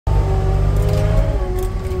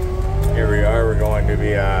going to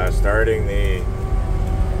be starting the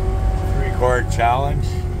 3-chord challenge.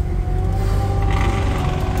 The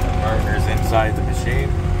partner's inside the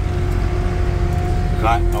machine,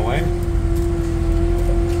 cutting away.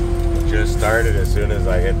 Just started as soon as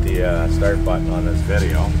I hit the start button on this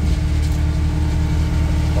video.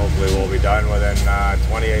 Hopefully we'll be done within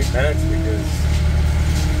 28 minutes because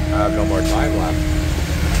I have no more time left.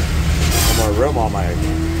 No more room on my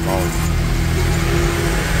phone.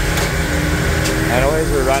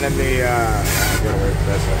 Anyways, we're running the, I'm gonna work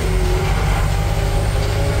this way.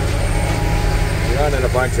 We're running a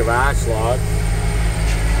bunch of ash logs.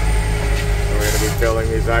 We're gonna be filling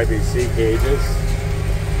these IBC cages.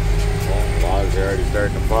 Well, the logs are already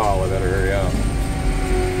starting to fall, I better hurry up.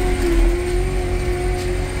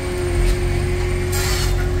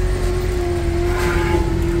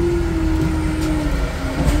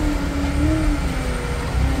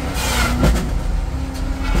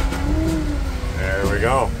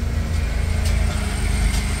 Go.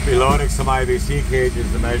 Be loading some IBC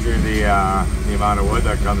cages to measure the amount of wood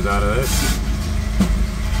that comes out of this,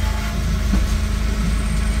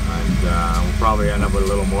 and we'll probably end up with a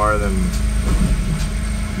little more than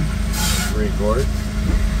 3 quarts.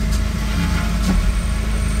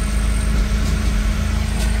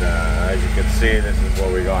 As you can see, this is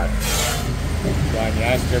what we got done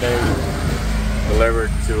yesterday.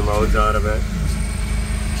 Delivered 2 loads out of it.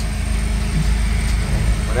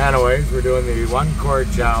 But anyways, we're doing the 1-chord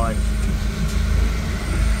challenge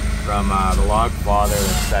from the log father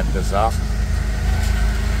that set this up.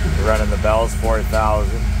 We're running the Bells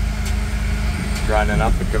 4000, running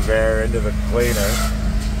up the conveyor into the cleaner,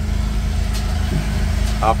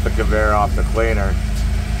 up the conveyor off the cleaner,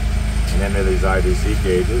 and into these IBC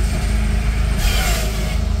cages.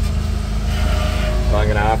 So I'm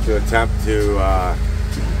going to have to attempt to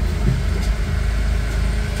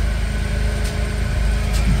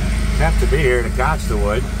be here to catch the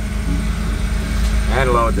wood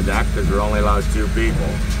and load the deck because we're only allowed 2 people.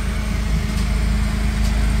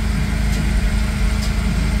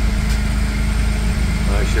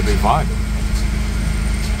 Well, it should be fun.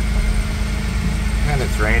 And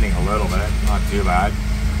it's raining a little bit, not too bad.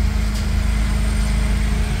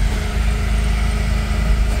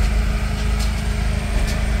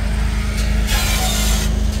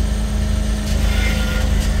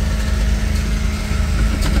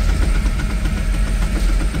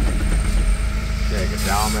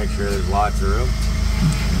 Down, make sure there's lots of room.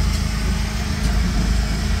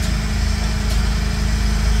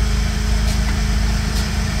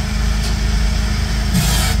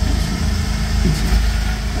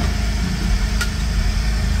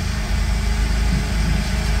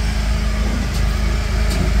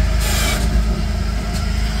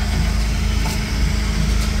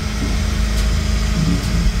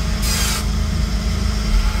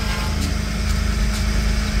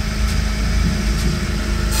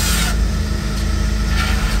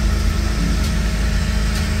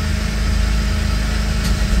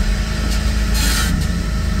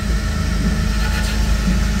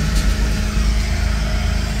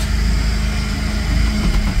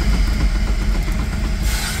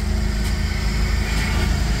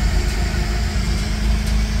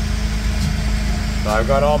 So I've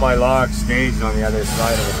got all my logs staged on the other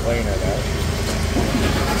side of the cleaner now.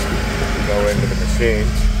 Go into the machine.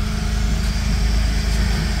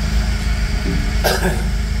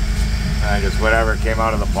 And just whatever came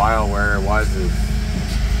out of the pile where it was is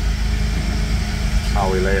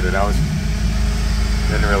how we laid it out.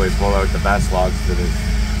 Didn't really pull out the best logs to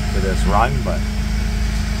this run, but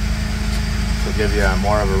to give you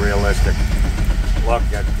more of a realistic look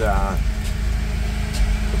at the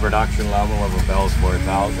production level of a Bells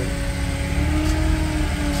 4000.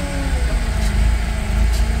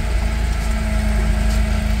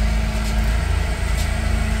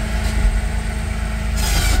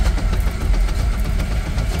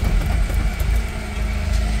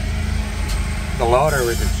 The loader,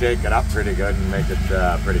 we can shake it up pretty good and make it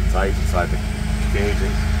pretty tight inside the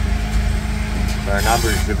cages. So our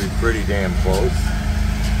numbers should be pretty damn close.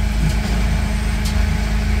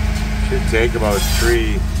 Should take about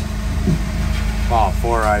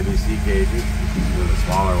 4 IBC cages, these are the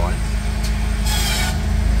smaller ones.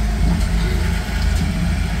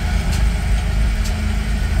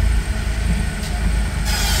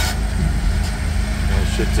 And it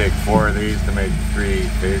should take 4 of these to make 3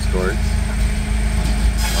 phase cords,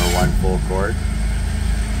 or 1 full cord.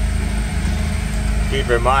 Keep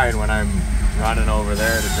in mind when I'm running over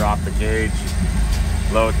there to drop the cage,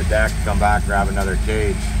 load the deck, come back, grab another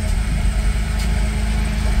cage,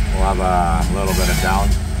 we'll have a little bit of down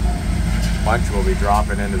punch we'll be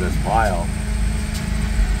dropping into this pile.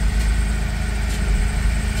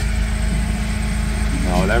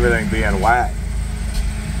 With everything being wet,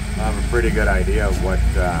 I have a pretty good idea of what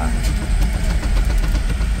when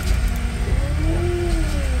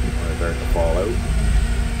it's starting to fall out.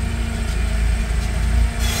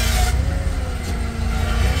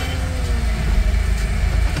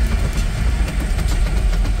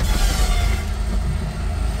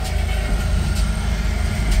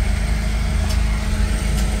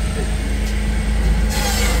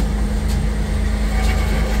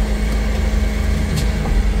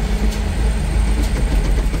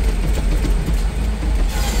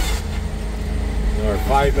 We're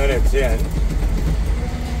 5 minutes in,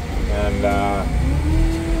 and I'd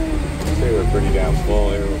say we're pretty damn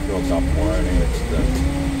full here. We'll fill a couple more. I think it's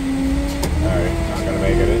alright, not gonna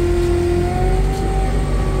make it in.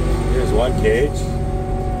 Here's one cage.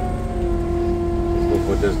 We'll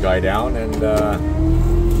put this guy down and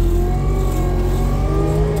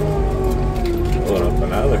put up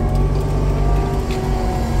another.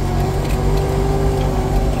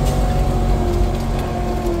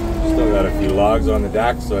 Still got a few logs on the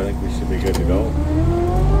deck, so I think we should be good to go.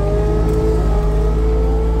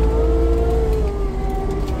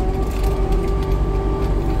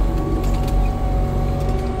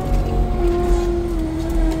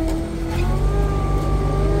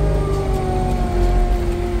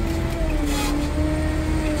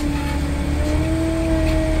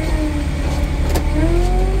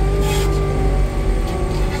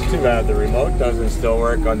 It's too bad the remote doesn't still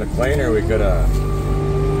work on the cleaner. We could have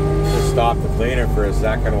stop the cleaner for a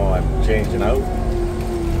second while I'm changing out,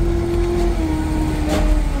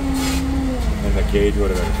 and the cage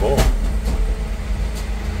would have been full.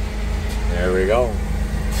 There we go.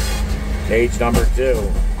 Cage number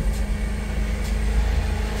 2.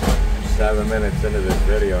 7 minutes into this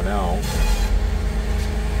video now.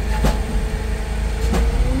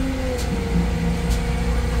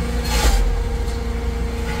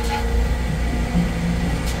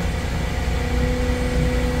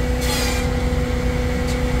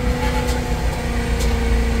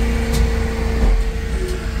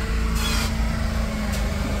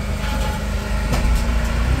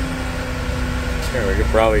 Here, we could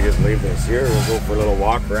probably just leave this here. We'll go for a little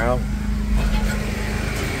walk around.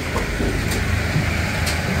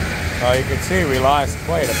 Well, you can see we lost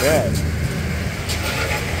quite a bit.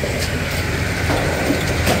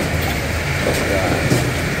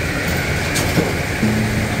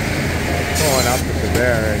 Pulling up the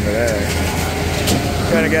conveyor into there.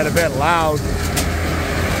 It's gonna get a bit loud.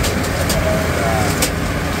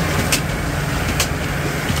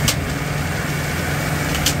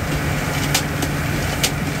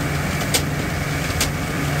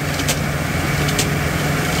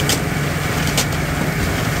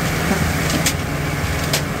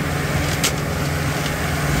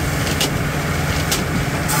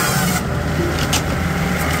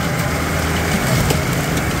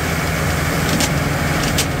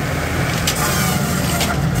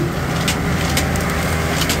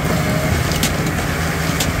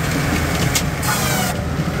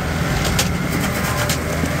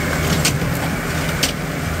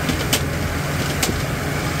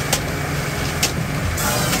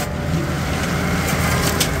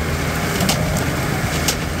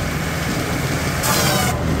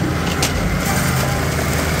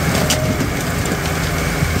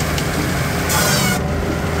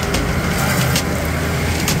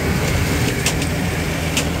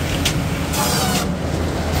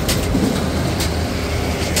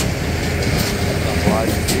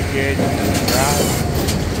 Gauge in the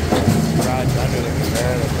garage under the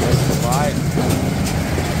conveyor that lifts the line.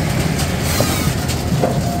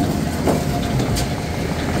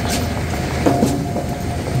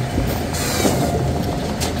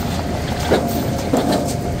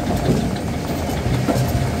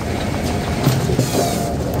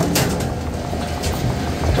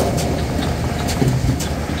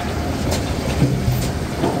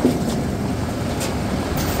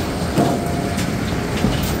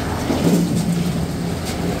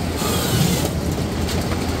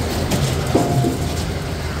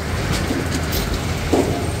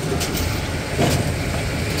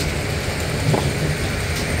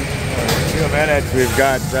 Minutes, we've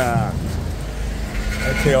got I'd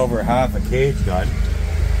say over half a cage done.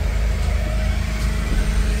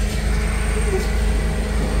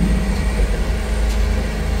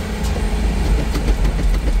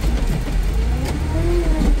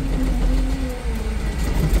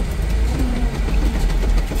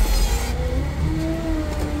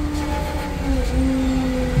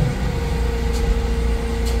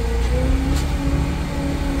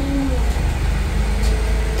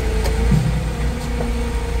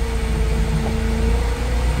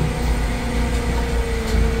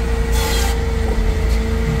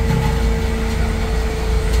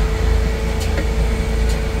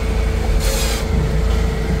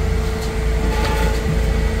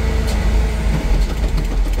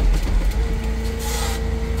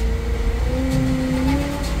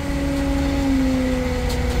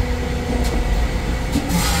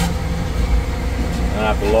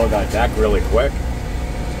 have to load that deck really quick.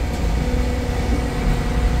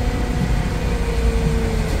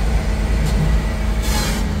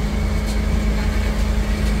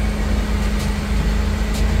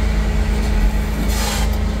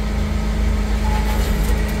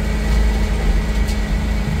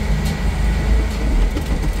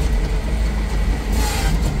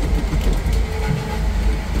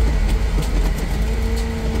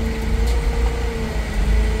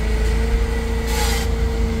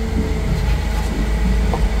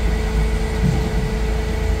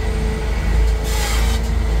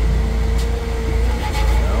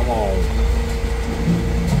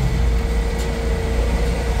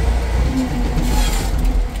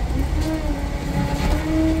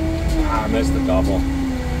 Missed a couple.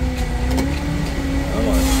 Come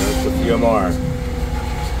on, just a few more.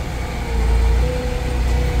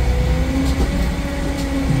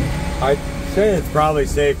 I'd say it's probably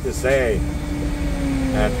safe to say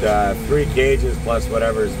that 3 cages plus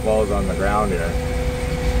whatever falls on the ground here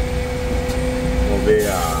will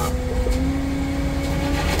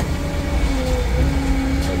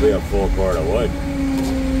be a full cord of wood.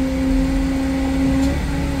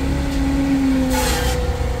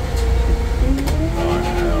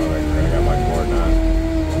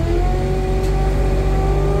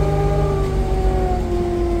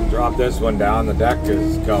 Drop this one down. The deck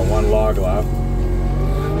has got 1 log left.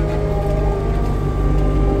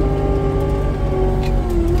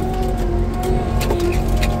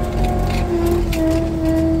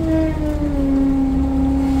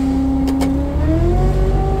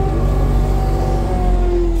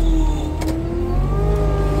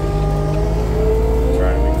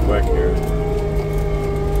 Trying to be quick here.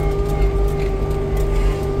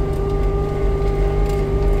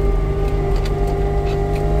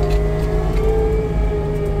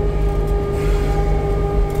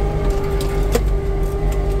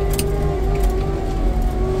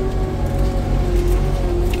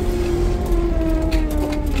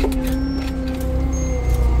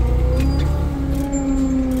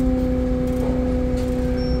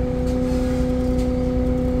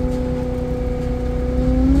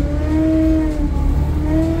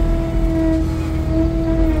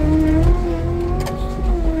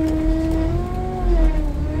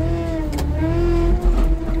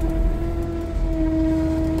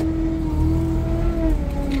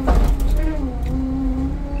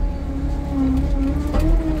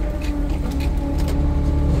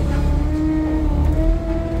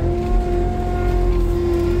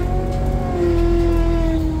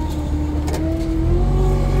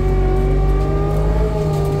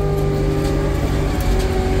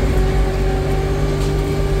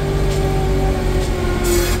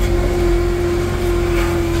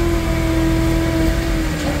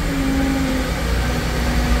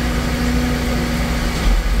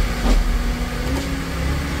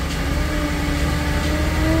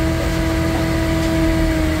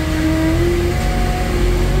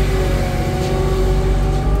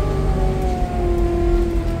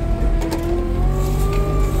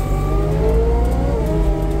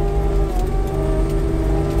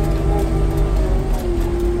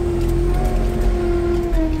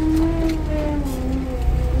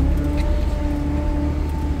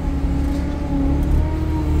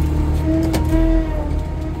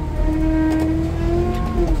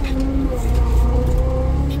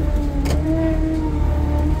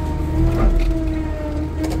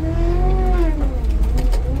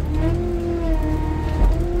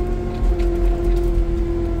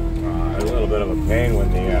 Bit of a pain when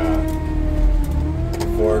the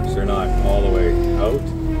forks are not all the way out.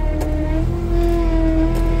 You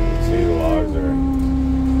can see the logs are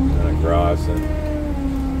kind of across, and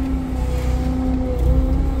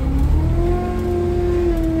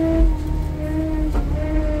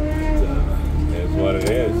it is what it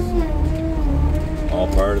is. All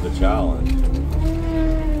part of the challenge. I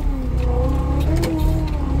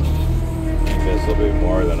think this will be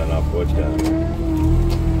more than enough wood to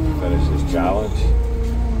finish this challenge.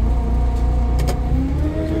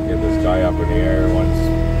 As we get this guy up in the air, once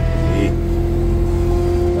he,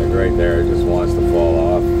 like right there, it just wants to fall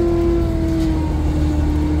off.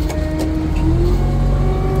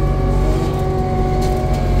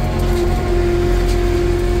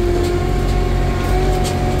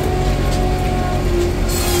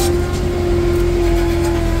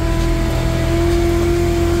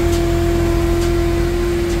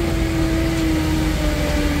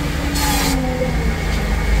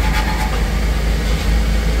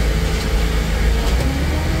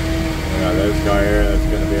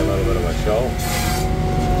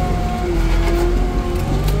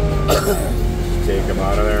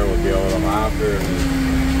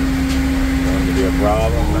 be a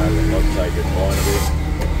problem, as it looks like it's going to be.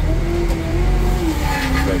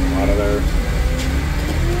 Take them out of there.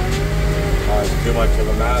 It's too much of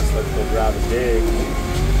a mess. Let's go grab a dig.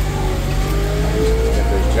 Get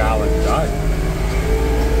this challenge done.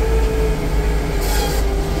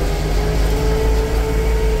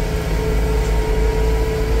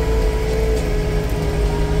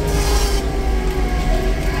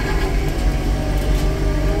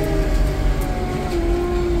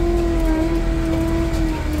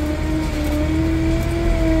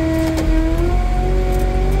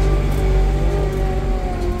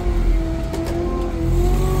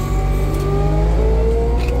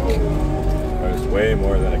 Way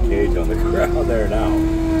more than a cage on the ground there now.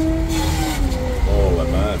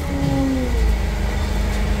 Holy man.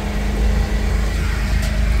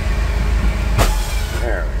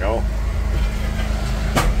 There we go.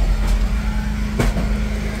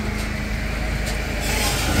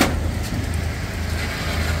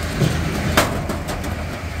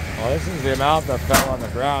 Well, this is the amount that fell on the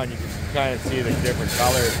ground. You can kind of see the different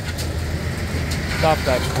colors. Stuff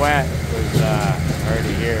that's wet was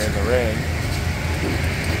already here in the ring.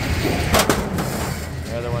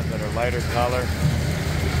 The other ones that are lighter color.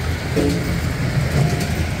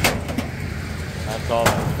 That's all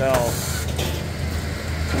that fell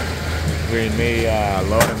between me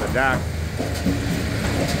loading the deck.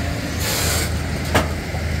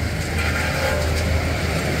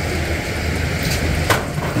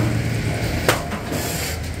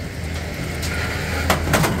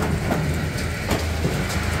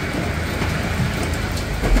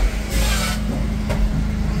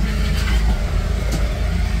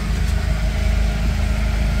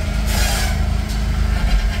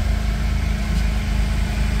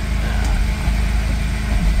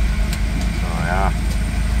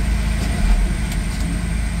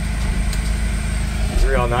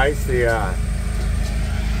 Real nice. The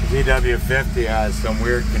ZW50 has some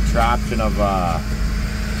weird contraption of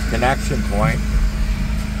connection point,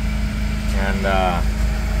 and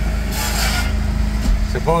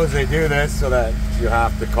suppose they do this so that you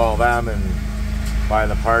have to call them and buy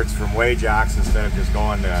the parts from Wajax instead of just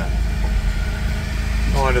going to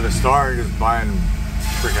the store and just buying a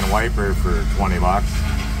freaking wiper for 20 bucks.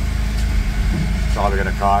 It's probably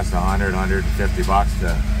going to cost 100, 150 bucks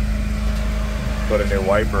to put a new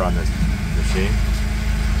wiper on this machine.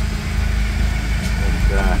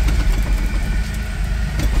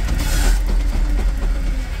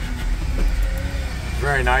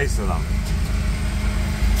 Very nice of them.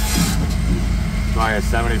 Buy a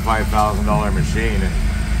 $75,000 machine and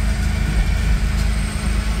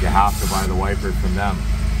you have to buy the wiper from them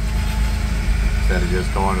instead of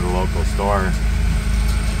just going to the local store,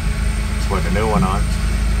 putting a new one on.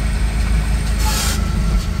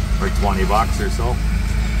 For 20 bucks or so.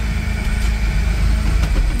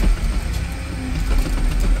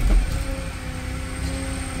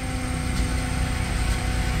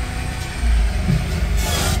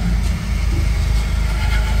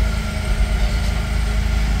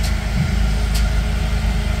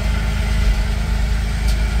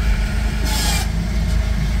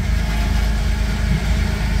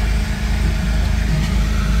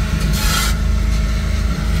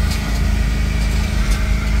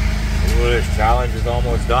 This challenge is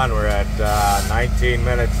almost done. We're at 19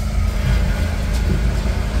 minutes.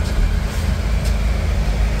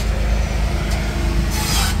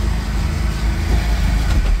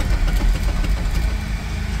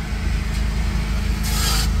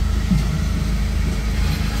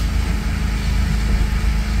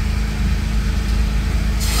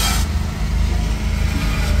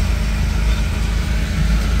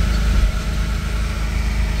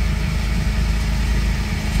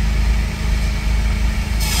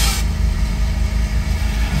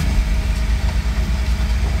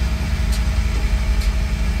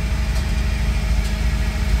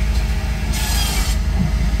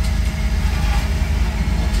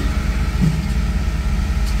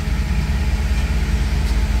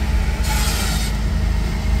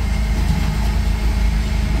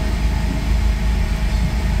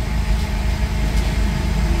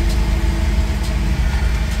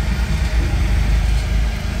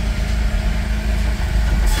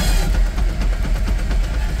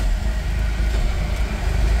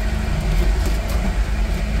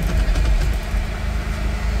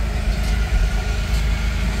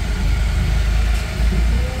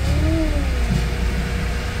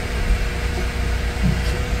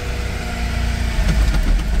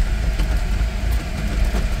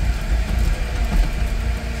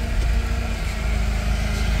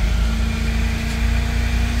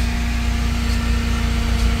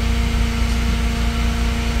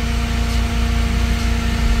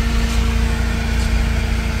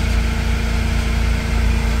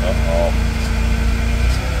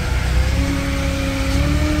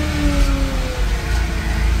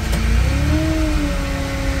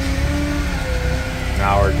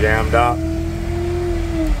 Now we're jammed up.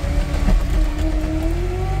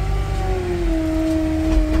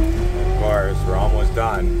 Of course, we're almost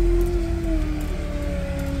done.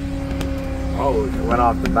 Oh, it went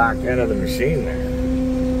off the back end of the machine there.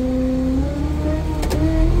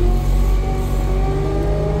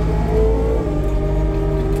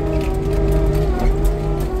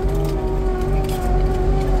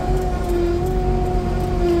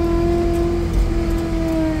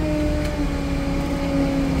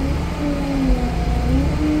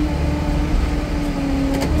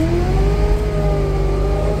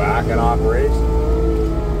 We're back in operation.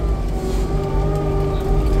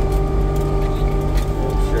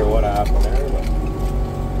 What happened there, but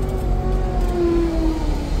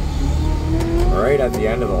right at the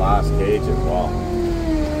end of the last cage as well.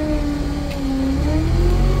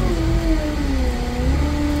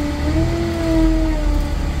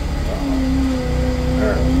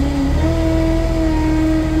 There.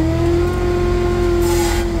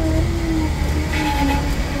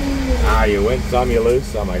 Ah, you win some, you lose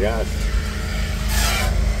some, I guess.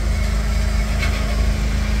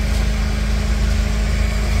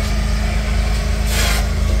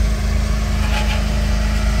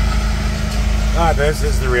 This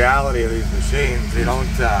is the reality of these machines. You don't,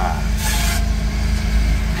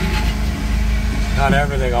 not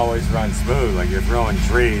everything always runs smooth. Like you're throwing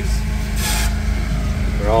trees.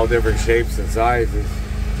 They're all different shapes and sizes.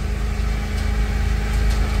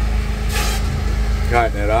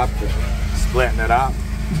 Cutting it up, splitting it up.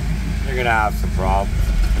 You're gonna have some problems.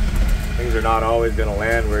 Things are not always gonna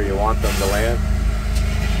land where you want them to land.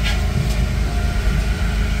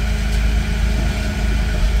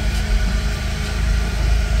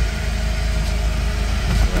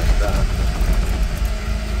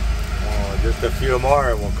 Just a few more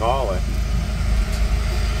and we'll call it.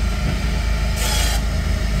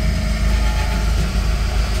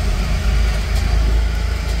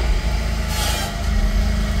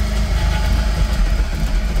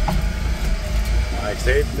 Like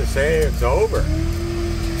safe to say it's over.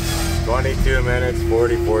 22 minutes,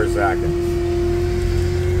 44 seconds.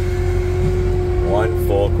 One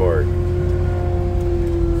full cord.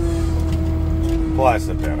 Plus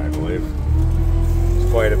a bit, I believe.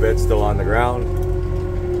 Quite a bit still on the ground,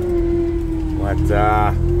 but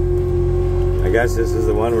I guess this is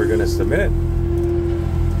the one we're going to submit.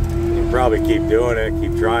 You can probably keep doing it,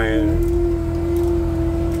 keep trying,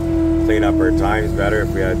 clean up our times better if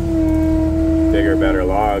we had bigger, better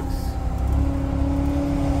logs.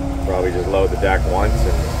 Probably just load the deck once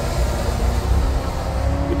and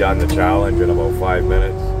be done the challenge in about 5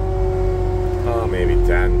 minutes, maybe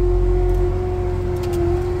 10.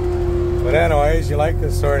 But anyways, you like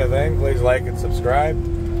this sort of thing, please like and subscribe.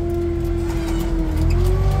 I'm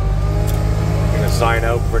gonna sign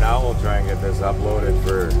out for now. We'll try and get this uploaded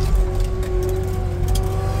for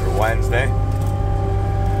Wednesday.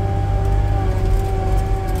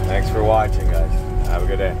 Thanks for watching, guys. Have a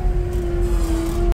good day.